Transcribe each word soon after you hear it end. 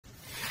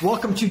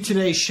Welcome to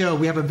today's show.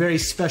 We have a very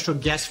special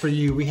guest for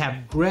you. We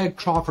have Greg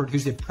Crawford,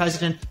 who's the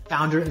president,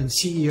 founder, and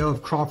CEO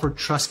of Crawford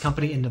Trust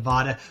Company in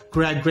Nevada.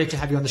 Greg, great to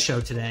have you on the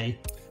show today.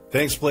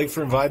 Thanks, Blake,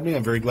 for inviting me.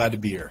 I'm very glad to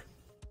be here.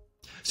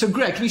 So,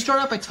 Greg, can you start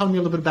out by telling me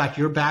a little bit about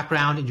your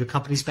background and your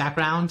company's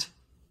background?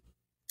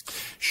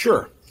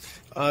 Sure.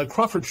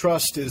 Crawford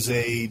Trust is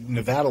a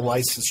Nevada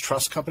licensed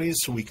trust company,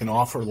 so we can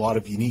offer a lot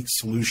of unique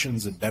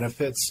solutions and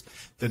benefits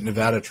that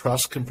Nevada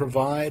Trust can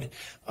provide.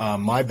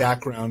 My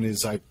background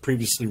is I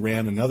previously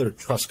ran another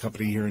trust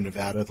company here in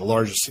Nevada, the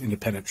largest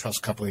independent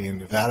trust company in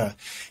Nevada,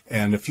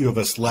 and a few of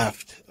us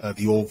left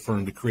the old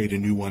firm to create a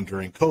new one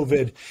during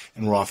COVID,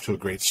 and we're off to a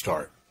great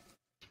start.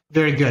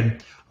 Very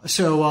good.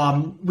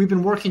 So we've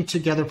been working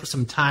together for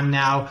some time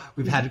now.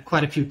 We've had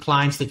quite a few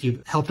clients that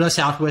you've helped us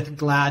out with.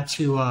 Glad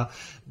to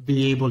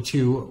be able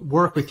to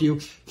work with you.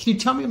 Can you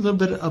tell me a little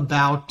bit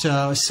about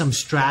some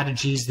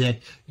strategies that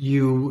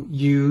you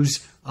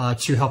use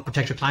to help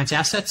protect your clients'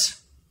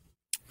 assets?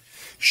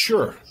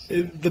 Sure.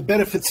 The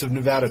benefits of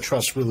Nevada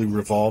Trust really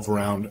revolve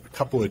around a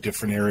couple of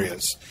different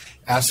areas: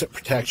 asset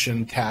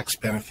protection, tax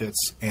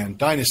benefits, and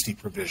dynasty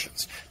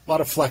provisions. A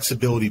lot of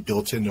flexibility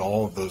built into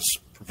all of those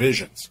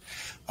provisions.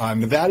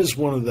 Nevada is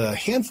one of the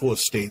handful of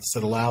states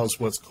that allows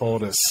what's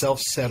called a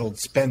self-settled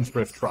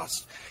spendthrift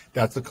trust.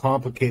 That's a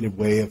complicated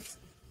way of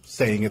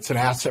saying it's an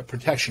asset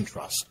protection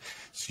trust.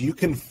 So you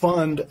can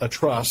fund a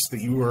trust that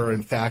you are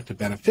in fact a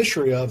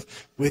beneficiary of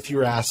with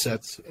your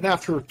assets, and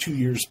after 2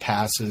 years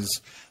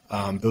passes,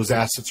 those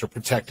assets are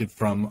protected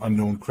from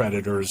unknown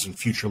creditors and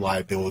future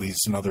liabilities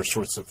and other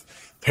sorts of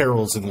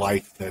perils in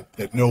life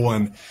that no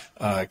one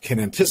can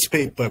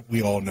anticipate, but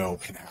we all know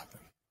can happen.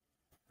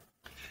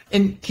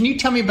 And can you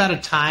tell me about a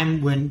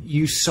time when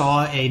you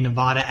saw a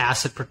Nevada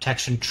asset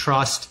protection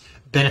trust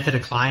benefit a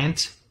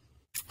client?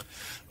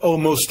 Oh,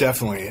 most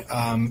definitely.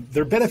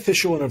 They're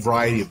beneficial in a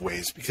variety of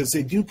ways because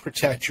they do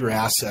protect your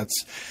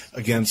assets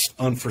against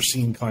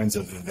unforeseen kinds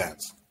of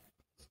events.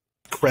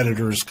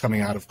 Creditors coming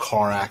out of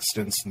car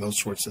accidents and those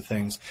sorts of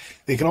things.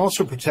 They can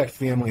also protect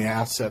family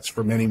assets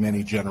for many,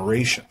 many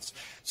generations.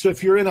 So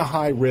if you're in a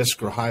high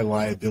risk or high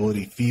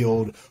liability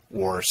field,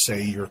 or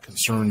say you're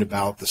concerned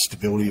about the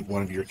stability of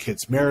one of your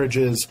kids'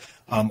 marriages,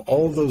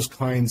 all of those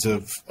kinds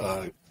of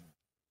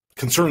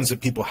concerns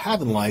that people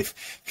have in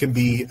life can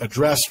be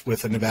addressed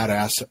with a Nevada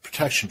Asset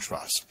Protection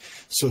Trust.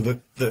 So that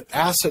the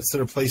assets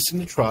that are placed in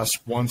the trust,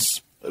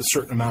 once a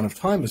certain amount of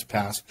time has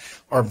passed,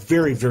 are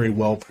very, very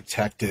well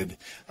protected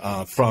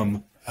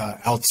from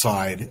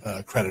outside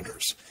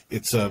creditors.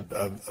 It's a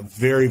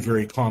very,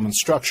 very common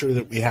structure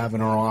that we have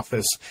in our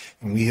office,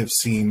 and we have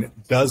seen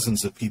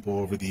dozens of people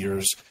over the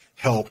years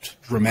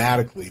helped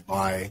dramatically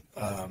by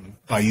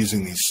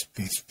using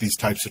these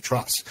types of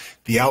trusts.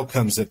 The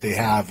outcomes that they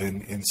have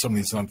in some of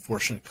these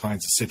unfortunate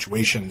kinds of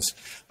situations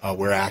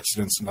where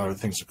accidents and other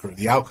things occur,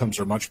 the outcomes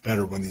are much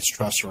better when these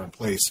trusts are in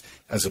place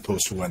as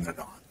opposed to when they're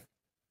not.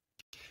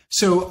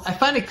 So I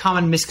find a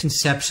common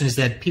misconception is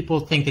that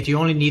people think that you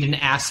only need an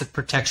asset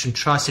protection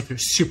trust if you're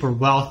super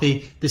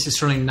wealthy. This is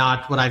certainly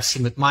not what I've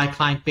seen with my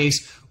client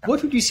base.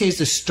 What would you say is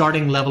the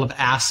starting level of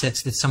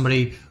assets that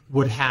somebody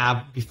would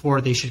have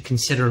before they should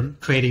consider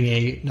creating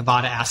a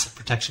Nevada asset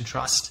protection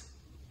trust?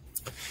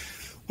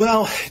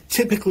 Well,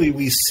 typically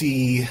we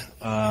see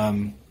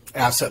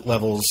asset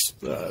levels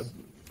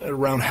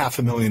around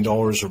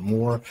 $500,000 or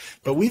more,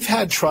 but we've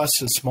had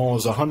trusts as small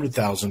as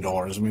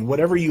 $100,000. I mean,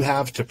 whatever you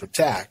have to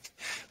protect,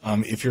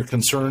 if you're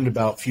concerned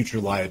about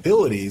future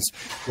liabilities,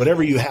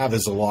 whatever you have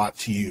is a lot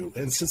to you.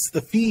 And since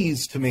the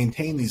fees to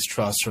maintain these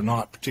trusts are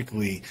not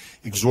particularly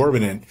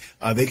exorbitant,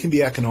 they can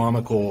be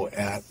economical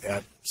at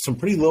some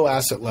pretty low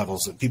asset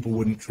levels that people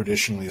wouldn't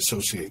traditionally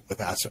associate with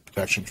asset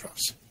protection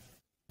trusts.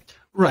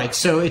 Right.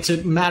 So it's a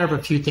matter of a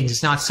few things.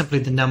 It's not simply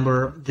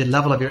the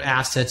level of your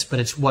assets, but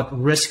it's what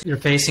risk you're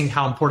facing,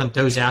 how important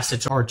those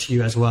assets are to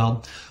you as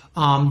well.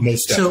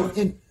 Most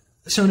definitely.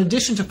 So in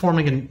addition to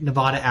forming a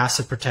Nevada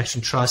Asset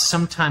Protection Trust,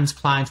 sometimes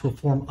clients will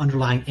form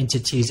underlying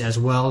entities as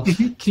well.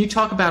 Mm-hmm. Can you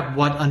talk about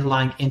what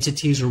underlying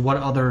entities or what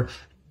other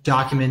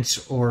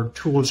documents or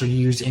tools are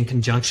used in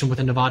conjunction with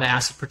a Nevada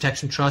Asset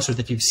Protection Trust or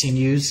that you've seen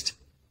used?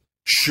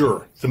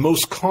 Sure. The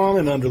most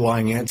common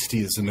underlying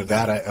entity is a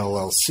Nevada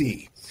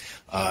LLC.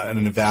 And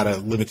a Nevada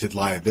limited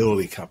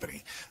liability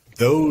company.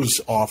 Those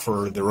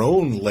offer their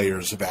own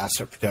layers of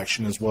asset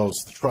protection as well as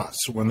the trust.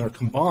 So when they're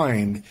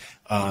combined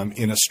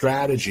in a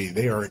strategy,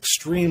 they are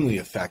extremely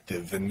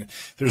effective. And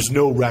there's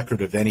no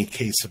record of any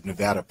case of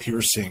Nevada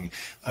piercing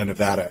a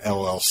Nevada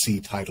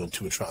LLC titled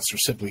to a trust. There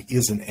simply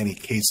isn't any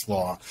case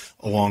law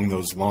along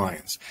those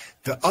lines.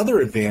 The other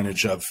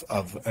advantage of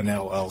an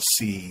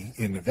LLC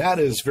in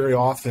Nevada is very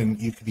often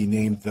you could be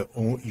named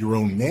your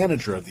own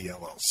manager of the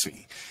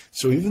LLC.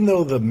 So even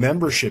though the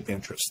membership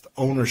interest,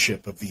 the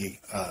ownership of the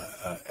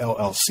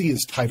LLC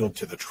is titled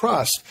to the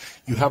trust,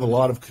 you have a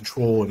lot of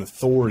control and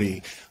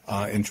authority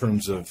in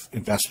terms of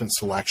investment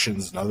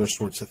selections and other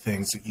sorts of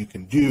things that you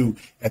can do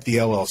at the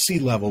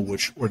LLC level,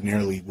 which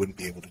ordinarily you wouldn't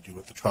be able to do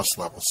at the trust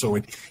level. So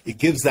it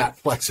gives that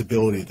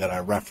flexibility that I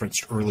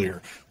referenced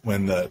earlier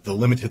when the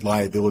limited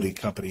liability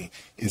company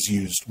is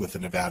used with a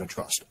Nevada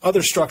trust.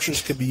 Other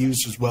structures could be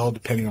used as well,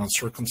 depending on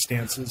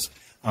circumstances.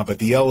 But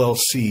the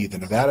LLC, the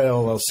Nevada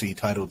LLC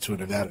titled to a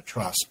Nevada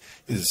trust,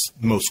 is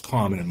the most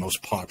common and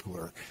most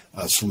popular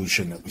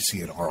solution that we see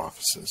in our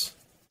offices.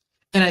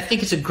 And I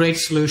think it's a great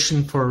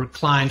solution for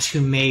clients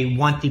who may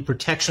want the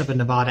protection of a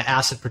Nevada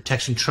asset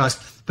protection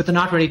trust, but they're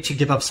not ready to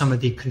give up some of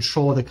the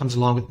control that comes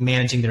along with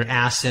managing their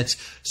assets.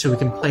 So we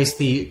can place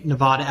the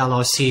Nevada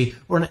LLC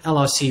or an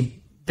LLC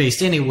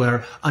based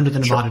anywhere under the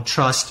Nevada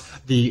trust.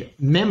 The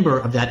member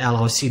of that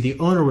LLC, the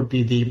owner, would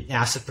be the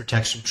asset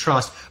protection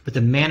trust, but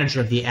the manager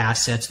of the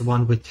assets, the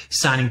one with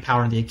signing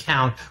power in the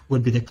account,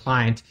 would be the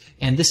client.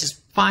 And this is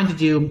fine to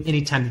do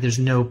anytime that there's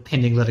no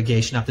pending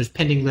litigation. Now, if there's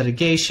pending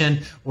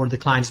litigation or the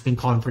client's been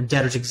called for a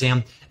debtor's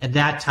exam, at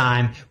that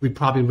time, we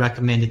probably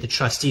recommend that the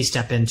trustee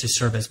step in to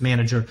serve as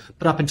manager.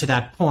 But up until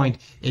that point,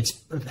 it's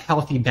a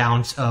healthy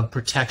balance of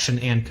protection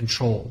and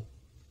control.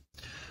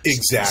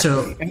 Exactly.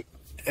 So,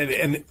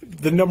 and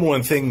the number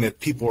one thing that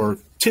people are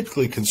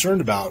typically concerned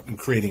about in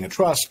creating a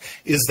trust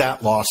is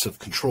that loss of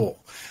control.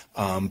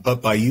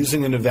 But by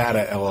using a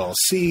Nevada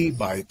LLC,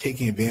 by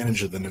taking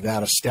advantage of the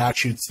Nevada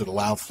statutes that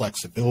allow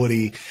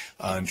flexibility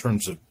in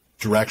terms of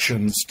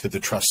directions to the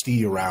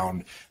trustee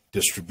around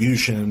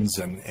distributions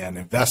and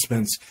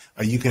investments,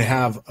 you can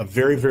have a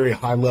very, very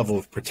high level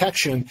of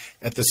protection,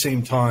 at the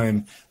same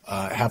time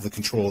have the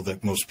control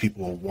that most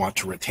people want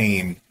to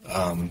retain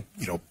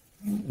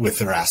with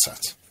their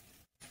assets.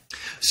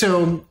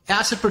 So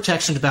asset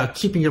protection is about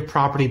keeping your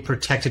property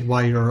protected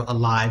while you're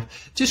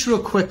alive. Just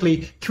real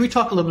quickly, can we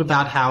talk a little bit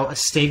about how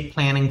estate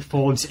planning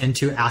folds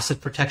into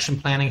asset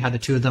protection planning, how the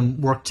two of them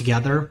work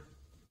together?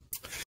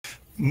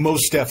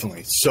 Most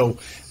definitely. So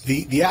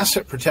the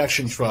asset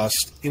protection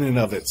trust in and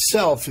of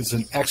itself is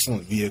an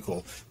excellent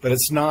vehicle, but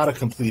it's not a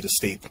complete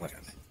estate plan.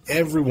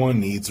 Everyone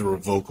needs a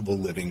revocable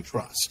living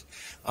trust.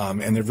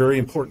 And they're very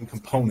important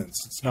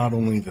components. It's not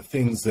only the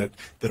things that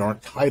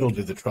aren't titled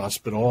to the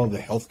trust, but all of the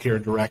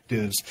healthcare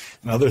directives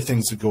and other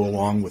things that go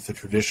along with the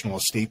traditional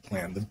estate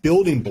plan. The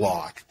building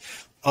block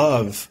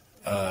of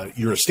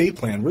your estate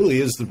plan really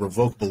is the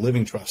revocable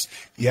living trust.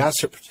 The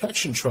asset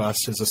protection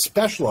trust is a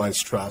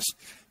specialized trust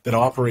that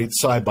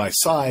operates side by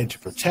side to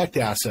protect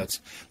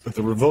assets, but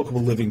the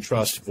revocable living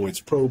trust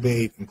avoids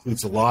probate,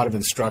 includes a lot of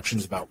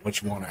instructions about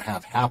what you want to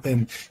have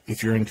happen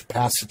if you're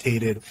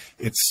incapacitated.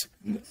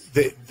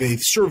 They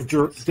serve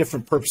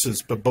different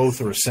purposes, but both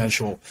are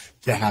essential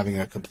to having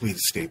a complete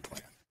estate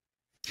plan.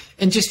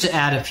 And just to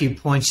add a few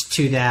points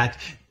to that,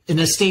 an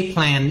estate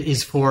plan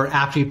is for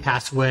after you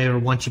pass away or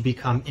once you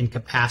become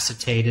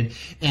incapacitated.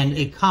 And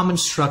a common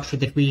structure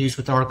that we use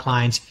with our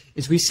clients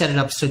is we set it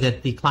up so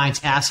that the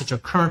client's assets are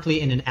currently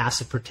in an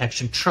asset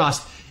protection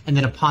trust, and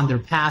then upon their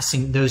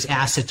passing, those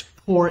assets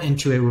pour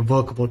into a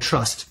revocable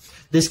trust.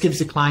 This gives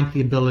the client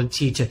the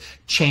ability to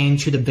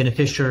change who the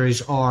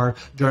beneficiaries are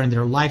during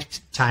their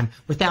lifetime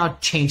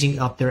without changing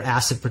up their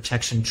asset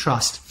protection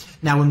trust.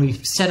 Now, when we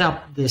set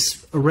up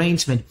this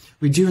arrangement,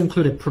 we do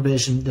include a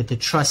provision that the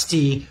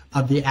trustee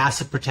of the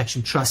asset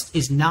protection trust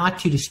is not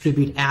to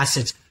distribute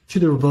assets to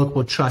the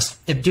revocable trust.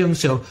 If doing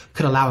so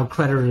could allow a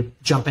creditor to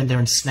jump in there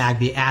and snag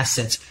the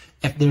assets.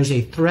 If there's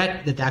a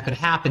threat that could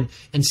happen,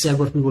 instead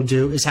what we will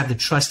do is have the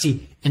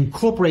trustee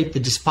incorporate the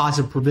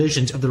dispositive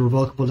provisions of the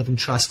revocable living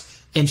trust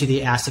into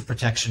the asset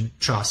protection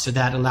trust. So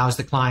that allows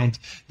the client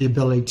the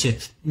ability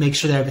to make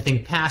sure that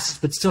everything passes,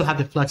 but still have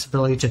the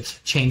flexibility to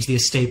change the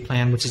estate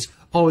plan, which is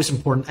always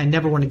important. I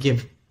never want to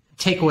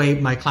take away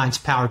my client's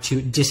power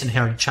to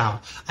disinherit a child.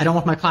 I don't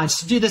want my clients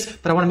to do this,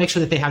 but I want to make sure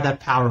that they have that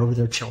power over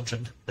their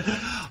children.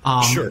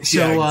 Sure.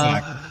 So,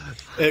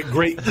 exactly.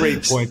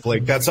 Great point,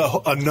 Blake. That's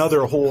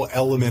another whole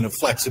element of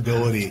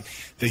flexibility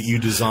that you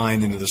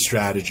design into the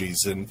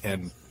strategies,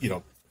 and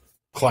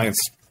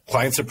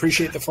clients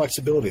appreciate the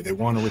flexibility. They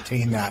want to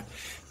retain that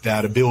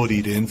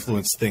ability to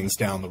influence things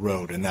down the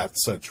road, and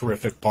that's a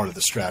terrific part of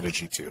the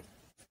strategy too.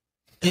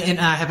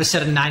 And I have a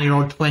set of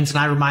 9-year-old twins, and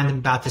I remind them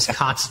about this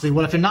constantly.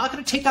 Well, if you're not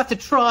going to take out the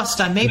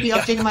trust, I may be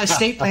updating my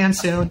estate plan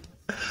soon.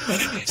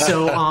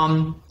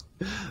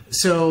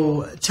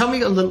 So tell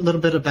me a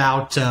little bit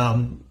about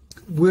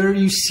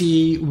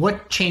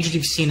what changes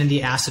you've seen in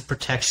the asset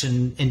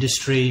protection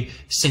industry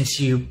since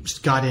you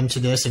got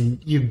into this,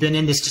 and you've been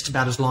in this just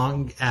about as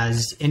long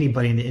as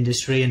anybody in the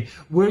industry, and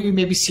where you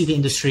maybe see the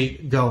industry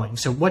going.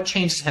 So what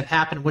changes have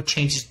happened? What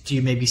changes do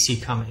you maybe see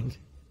coming?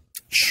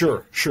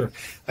 Sure.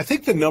 I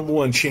think the number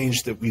one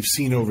change that we've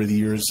seen over the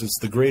years is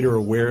the greater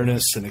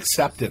awareness and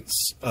acceptance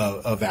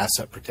of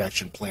asset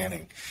protection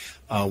planning.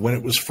 When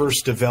it was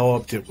first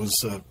developed, it was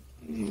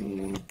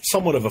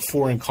somewhat of a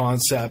foreign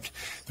concept.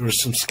 There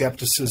was some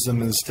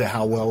skepticism as to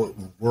how well it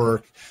would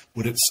work.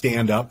 Would it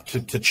stand up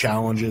to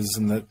challenges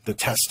and the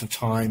test of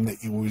time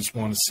that you always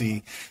want to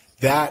see?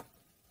 That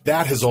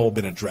that has all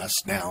been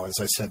addressed now. As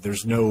I said,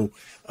 there's no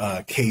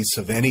case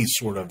of any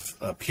sort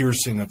of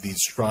piercing of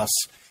these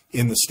trusts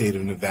in the state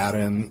of Nevada,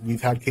 and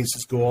we've had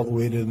cases go all the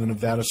way to the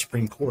Nevada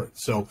Supreme Court.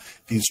 So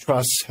these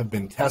trusts have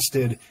been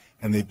tested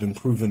and they've been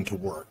proven to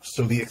work.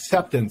 So the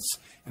acceptance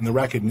and the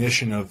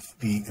recognition of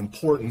the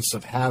importance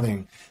of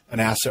having an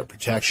asset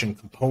protection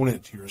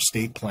component to your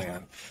estate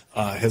plan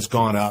has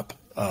gone up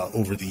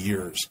over the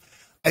years.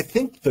 I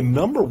think the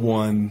number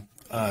one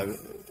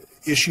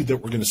issue that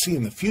we're going to see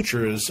in the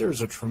future is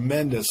there's a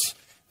tremendous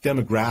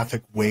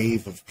demographic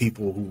wave of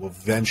people who will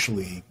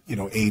eventually,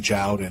 age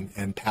out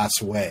and pass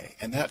away.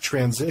 And that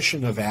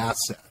transition of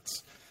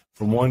assets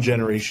from one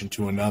generation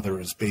to another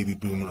as baby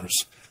boomers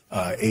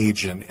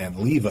age and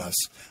leave us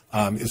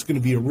is going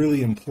to be a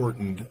really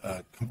important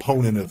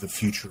component of the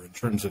future in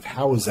terms of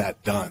how is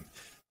that done.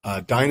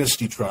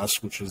 Dynasty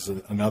trusts, which is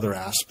another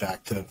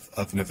aspect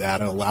of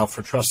Nevada, allow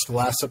for trusts to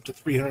last up to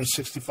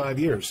 365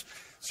 years.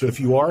 So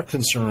if you are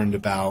concerned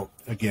about,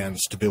 again,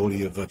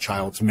 stability of a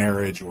child's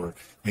marriage, or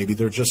maybe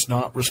they're just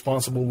not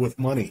responsible with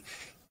money,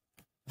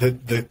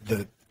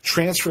 the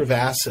transfer of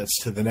assets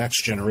to the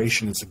next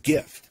generation is a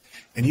gift.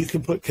 And you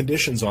can put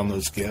conditions on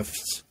those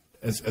gifts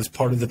as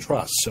part of the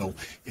trust. So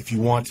if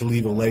you want to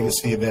leave a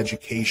legacy of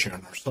education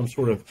or some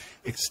sort of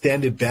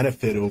extended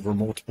benefit over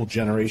multiple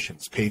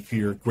generations, pay for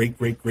your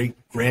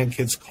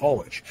great-great-great-grandkids'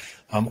 college,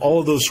 all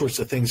of those sorts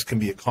of things can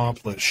be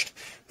accomplished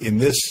in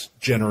this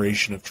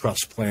generation of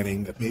trust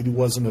planning that maybe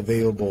wasn't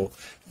available,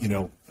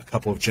 a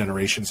couple of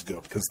generations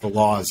ago because the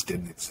laws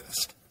didn't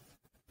exist.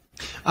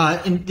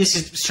 And this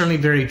is certainly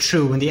very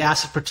true. When the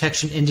asset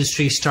protection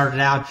industry started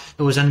out,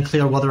 it was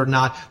unclear whether or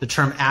not the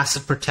term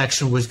asset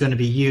protection was going to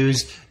be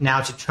used. Now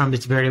it's a term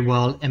that's very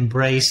well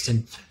embraced,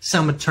 and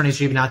some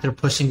attorneys are even out there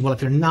pushing, well,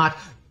 if you're not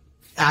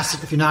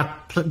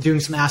doing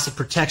some asset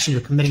protection,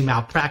 you're committing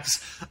malpractice.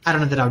 I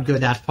don't know that I would go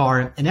that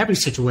far in every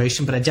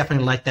situation, but I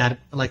definitely like that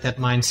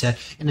mindset,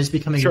 and it's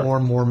becoming more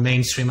and more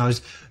mainstream. I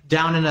was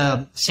down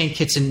in St.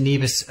 Kitts and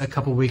Nevis a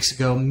couple of weeks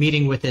ago,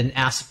 meeting with an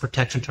asset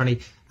protection attorney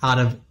out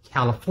of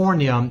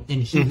California,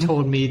 and he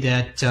told me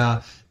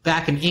that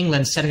back in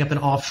England, setting up an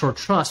offshore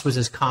trust was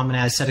as common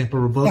as setting up a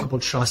revocable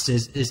trust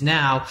is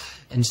now.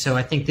 And so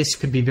I think this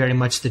could be very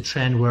much the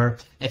trend where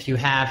if you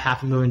have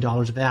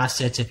 $500,000 of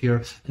assets, if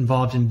you're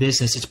involved in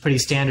business, it's pretty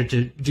standard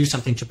to do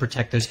something to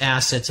protect those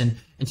assets. And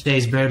in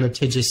today's very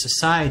litigious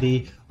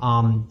society,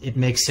 it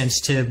makes sense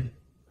to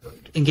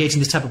engage in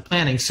this type of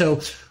planning.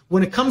 So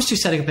when it comes to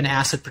setting up an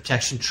asset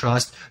protection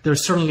trust,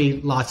 there's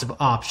certainly lots of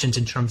options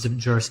in terms of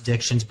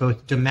jurisdictions,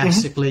 both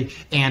domestically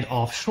and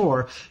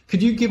offshore.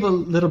 Could you give a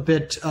little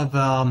bit of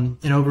an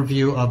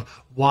overview of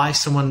why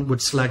someone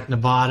would select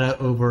Nevada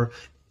over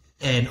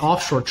an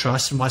offshore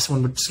trust and why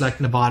someone would select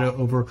Nevada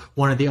over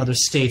one of the other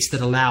states that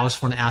allows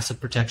for an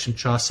asset protection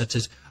trust, such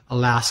as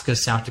Alaska,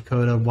 South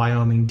Dakota,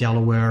 Wyoming,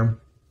 Delaware?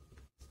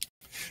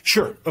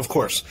 Sure, of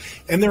course.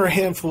 And there are a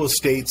handful of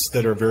states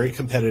that are very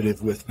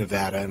competitive with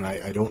Nevada, and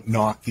I don't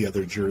knock the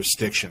other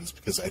jurisdictions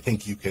because I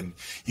think you can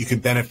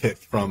benefit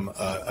from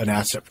an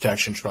asset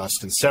protection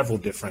trust in several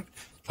different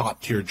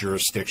top-tier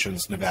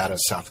jurisdictions, Nevada,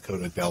 South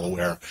Dakota,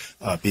 Delaware,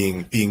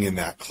 being in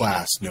that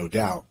class, no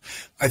doubt.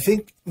 I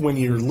think when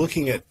you're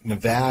looking at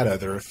Nevada,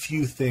 there are a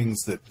few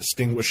things that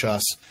distinguish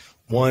us.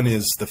 One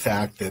is the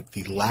fact that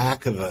the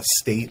lack of a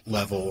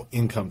state-level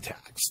income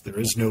tax. There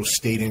is no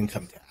state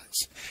income tax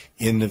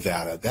in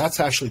Nevada. That's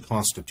actually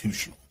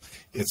constitutional.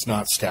 It's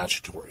not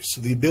statutory. So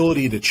the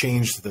ability to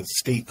change the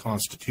state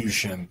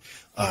constitution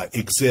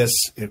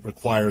exists. It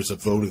requires a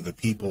vote of the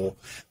people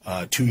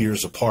 2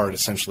 years apart,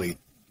 essentially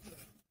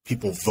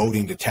people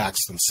voting to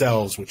tax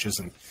themselves, which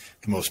isn't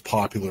the most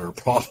popular or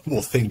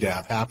probable thing to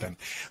have happen.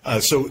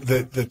 So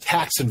the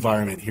tax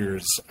environment here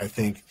is, I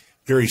think,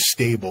 very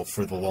stable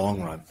for the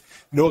long run.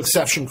 No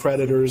exception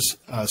creditors.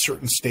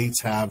 Certain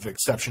states have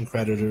exception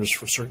creditors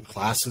for certain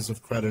classes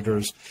of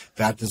creditors.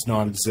 That does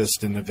not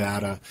exist in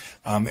Nevada.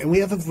 And we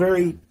have a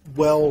very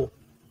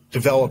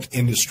well-developed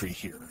industry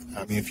here.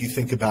 I mean, if you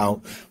think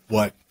about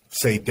what,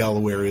 say,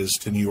 Delaware is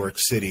to New York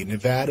City,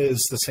 Nevada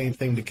is the same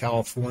thing to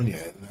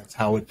California, and that's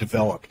how it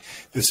developed.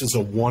 This is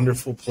a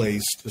wonderful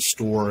place to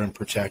store and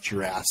protect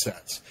your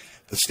assets.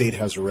 The state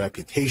has a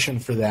reputation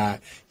for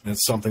that, and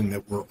it's something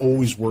that we're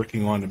always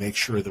working on to make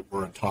sure that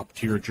we're a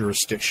top-tier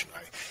jurisdiction.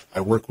 I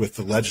work with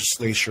the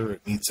legislature.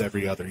 It meets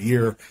every other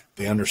year.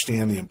 They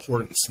understand the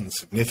importance and the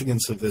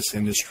significance of this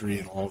industry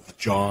and all of the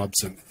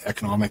jobs and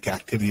economic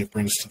activity it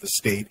brings to the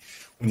state.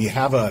 When you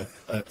have a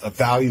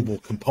valuable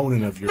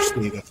component of your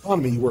state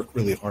economy, you work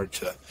really hard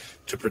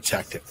to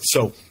protect it.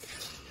 So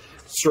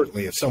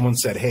certainly, if someone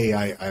said, hey,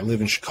 I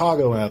live in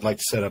Chicago and I'd like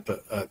to set up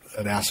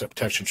an asset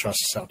protection trust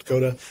in South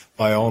Dakota,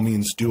 by all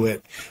means do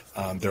it.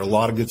 There are a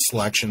lot of good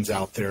selections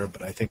out there,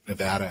 but I think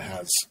Nevada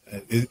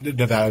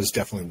is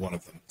definitely one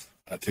of them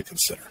to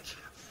consider.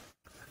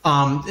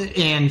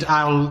 And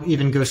I'll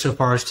even go so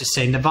far as to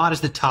say Nevada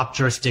is the top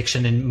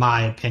jurisdiction in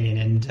my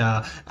opinion,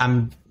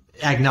 and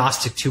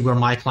agnostic to where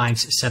my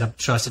clients set up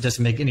trust. It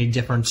doesn't make any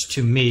difference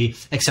to me,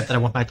 except that I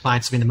want my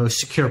clients to be in the most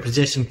secure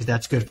position because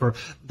that's good for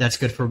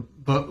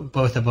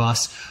both of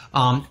us.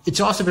 It's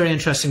also very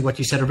interesting what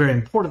you said, or very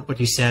important what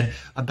you said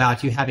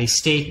about you have a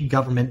state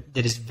government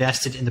that is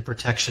vested in the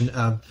protection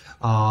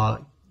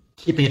of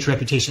keeping its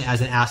reputation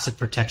as an asset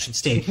protection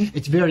state. Mm-hmm.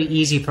 It's very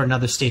easy for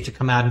another state to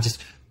come out and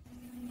just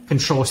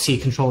Control-C,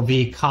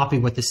 Control-V, copy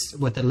what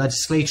the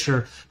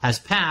legislature has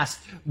passed,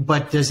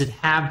 but does it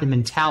have the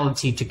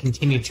mentality to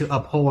continue to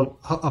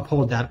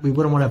uphold that? We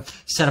wouldn't want to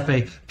set up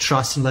a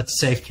trust, and let's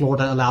say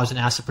Florida allows an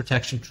asset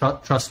protection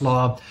trust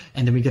law,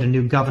 and then we get a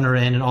new governor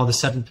in, and all of a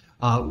sudden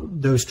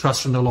those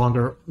trusts are no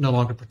longer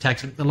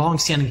protected. The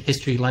long-standing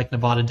history, like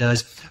Nevada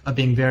does, of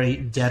being very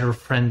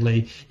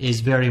debtor-friendly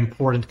is very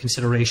important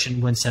consideration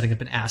when setting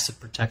up an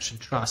asset protection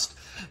trust.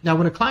 Now,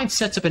 when a client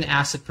sets up an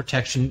asset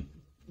protection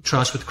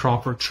trust with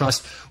Crawford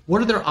Trust,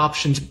 what are their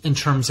options in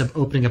terms of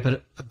opening up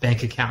a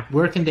bank account?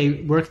 Where can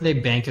they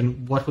bank,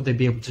 and what would they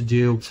be able to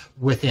do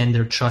within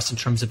their trust in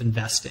terms of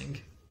investing?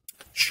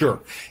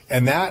 Sure.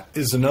 And that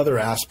is another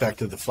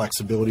aspect of the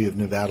flexibility of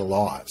Nevada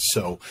laws.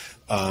 So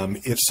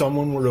if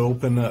someone were to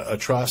open a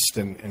trust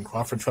and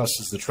Crawford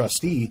Trust is the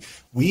trustee,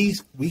 we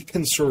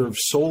can serve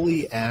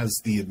solely as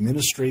the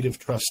administrative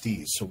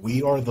trustees. So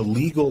we are the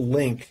legal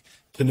link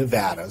to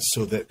Nevada,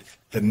 so that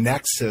the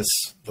nexus,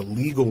 the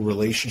legal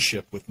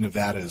relationship with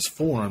Nevada is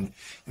formed,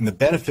 and the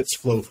benefits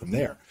flow from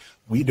there.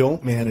 We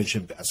don't manage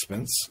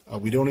investments.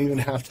 We don't even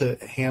have to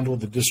handle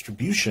the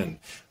distribution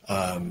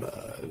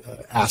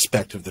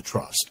aspect of the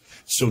trust.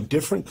 So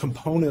different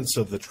components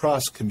of the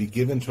trust can be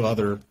given to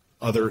other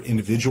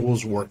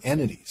individuals or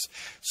entities.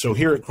 So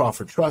here at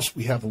Crawford Trust,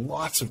 we have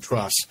lots of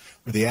trusts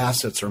where the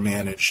assets are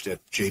managed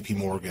at J.P.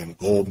 Morgan,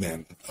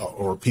 Goldman,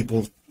 or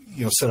people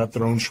set up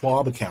their own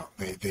Schwab account.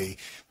 They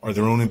are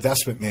their own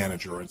investment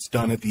manager. It's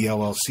done at the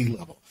LLC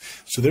level.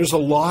 So there's a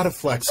lot of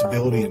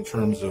flexibility in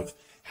terms of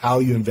how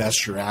you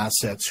invest your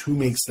assets, who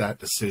makes that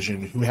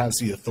decision, who has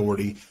the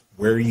authority,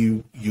 where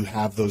you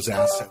have those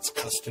assets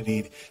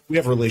custodied. We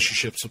have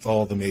relationships with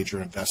all the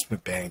major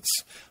investment banks,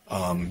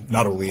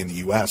 not only in the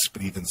U.S.,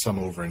 but even some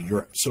over in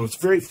Europe. So it's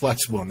very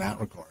flexible in that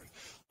regard.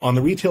 On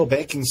the retail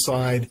banking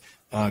side,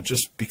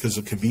 just because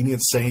of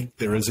convenience sake,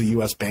 there is a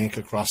U.S. bank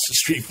across the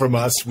street from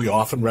us. We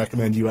often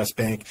recommend U.S.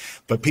 Bank,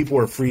 but people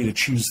are free to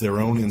choose their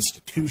own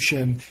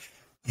institution.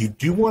 You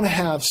do want to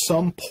have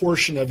some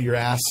portion of your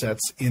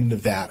assets in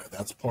Nevada.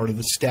 That's part of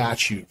the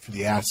statute for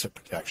the asset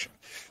protection.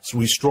 So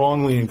we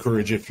strongly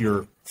encourage, if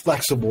you're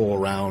flexible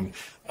around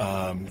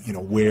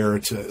where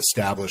to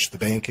establish the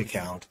bank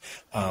account,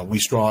 we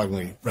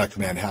strongly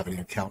recommend having an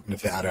account in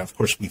Nevada. Of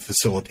course, we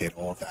facilitate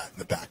all of that in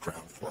the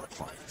background for our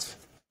clients.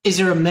 Is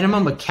there a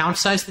minimum account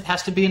size that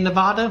has to be in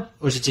Nevada,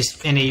 or is it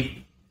just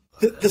any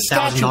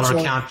 $1,000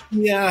 account?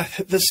 Yeah,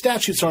 the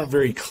statutes aren't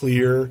very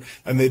clear,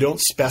 and they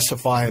don't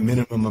specify a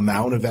minimum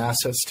amount of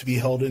assets to be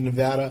held in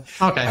Nevada.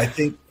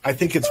 Okay. I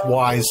think it's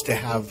wise to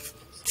have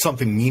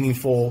something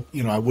meaningful.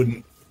 I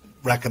wouldn't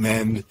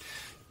recommend,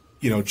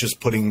 just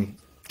putting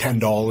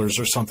 $10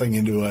 or something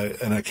into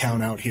an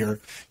account out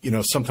here.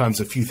 Sometimes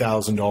a few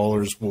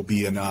 $1,000s will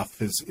be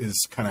enough,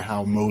 is kind of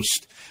how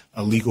most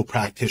legal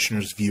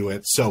practitioners view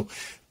it. So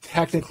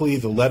technically,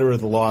 the letter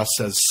of the law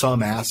says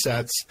some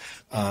assets.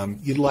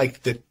 You'd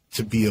like that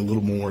to be a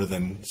little more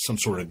than some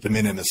sort of de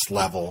minimis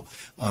level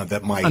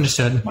that might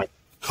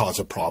cause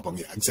a problem.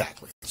 Yeah,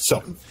 exactly.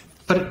 So,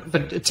 but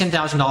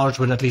 $10,000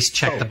 would at least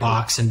check the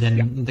box, and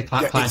then the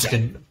clients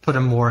could put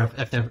in more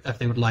if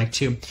they would like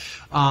to.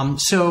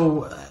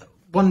 So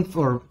one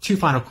or two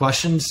final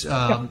questions.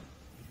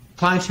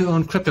 Clients who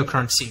own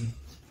cryptocurrency,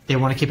 they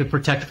want to keep it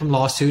protected from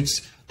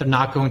lawsuits. They're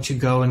not going to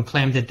go and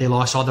claim that they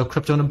lost all their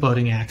crypto in a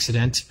boating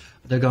accident.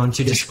 They're going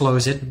to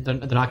disclose it. They're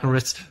not going to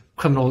risk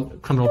criminal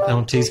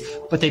penalties,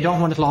 but they don't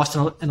want it lost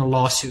in a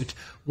lawsuit.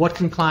 What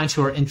can clients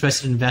who are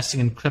interested in investing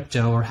in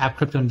crypto or have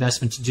crypto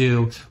investments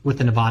do with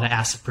the Nevada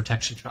Asset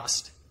Protection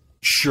Trust?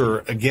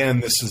 Sure. Again,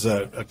 this is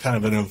a kind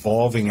of an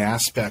evolving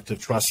aspect of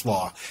trust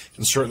law,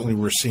 and certainly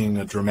we're seeing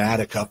a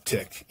dramatic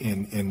uptick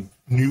in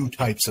new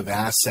types of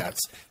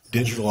assets,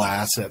 digital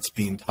assets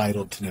being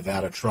titled to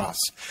Nevada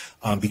trusts.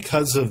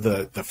 Because of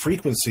the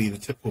frequency, the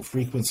typical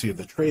frequency of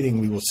the trading,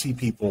 we will see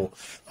people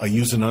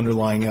use an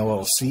underlying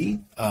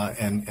LLC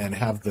and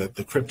have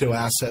the crypto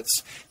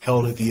assets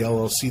held at the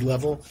LLC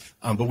level.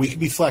 But we can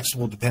be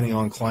flexible depending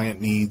on client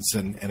needs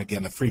and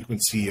again, the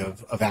frequency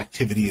of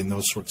activity and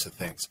those sorts of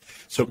things.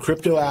 So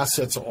crypto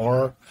assets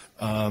are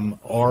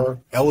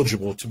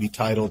eligible to be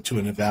titled to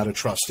a Nevada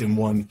trust in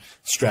one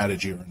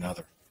strategy or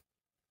another.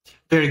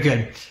 Very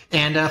good.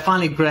 And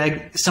finally,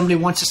 Greg, somebody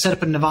wants to set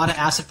up a Nevada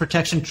Asset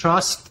Protection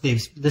Trust.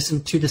 They've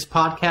listened to this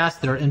podcast.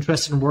 They're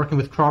interested in working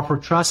with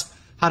Crawford Trust.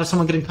 How does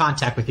someone get in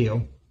contact with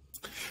you?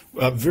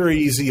 Very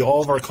easy.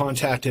 All of our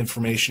contact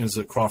information is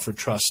at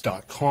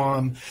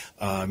crawfordtrust.com.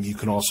 You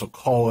can also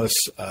call us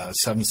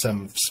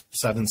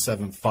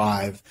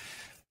 775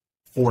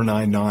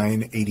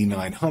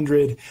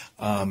 499-8900.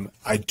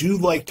 I do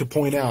like to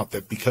point out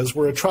that because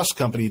we're a trust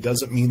company,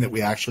 doesn't mean that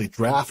we actually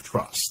draft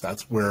trusts.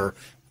 That's where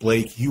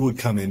Blake, you would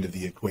come into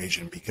the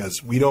equation,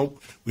 because we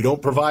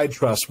don't provide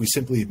trust. We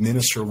simply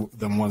administer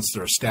them once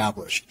they're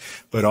established.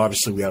 But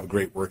obviously, we have a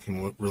great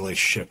working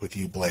relationship with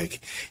you,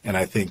 Blake. And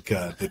I think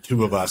the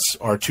two of us,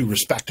 our two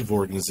respective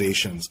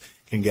organizations,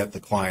 can get the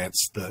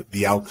clients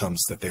the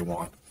outcomes that they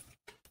want.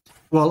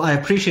 Well, I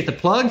appreciate the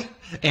plug,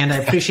 and I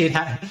appreciate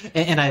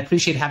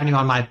having you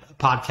on my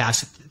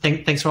podcast.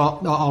 Thanks for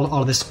all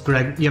of this,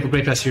 Greg. You have a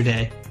great rest of your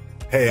day.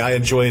 Hey, I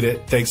enjoyed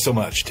it. Thanks so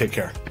much. Take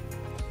care.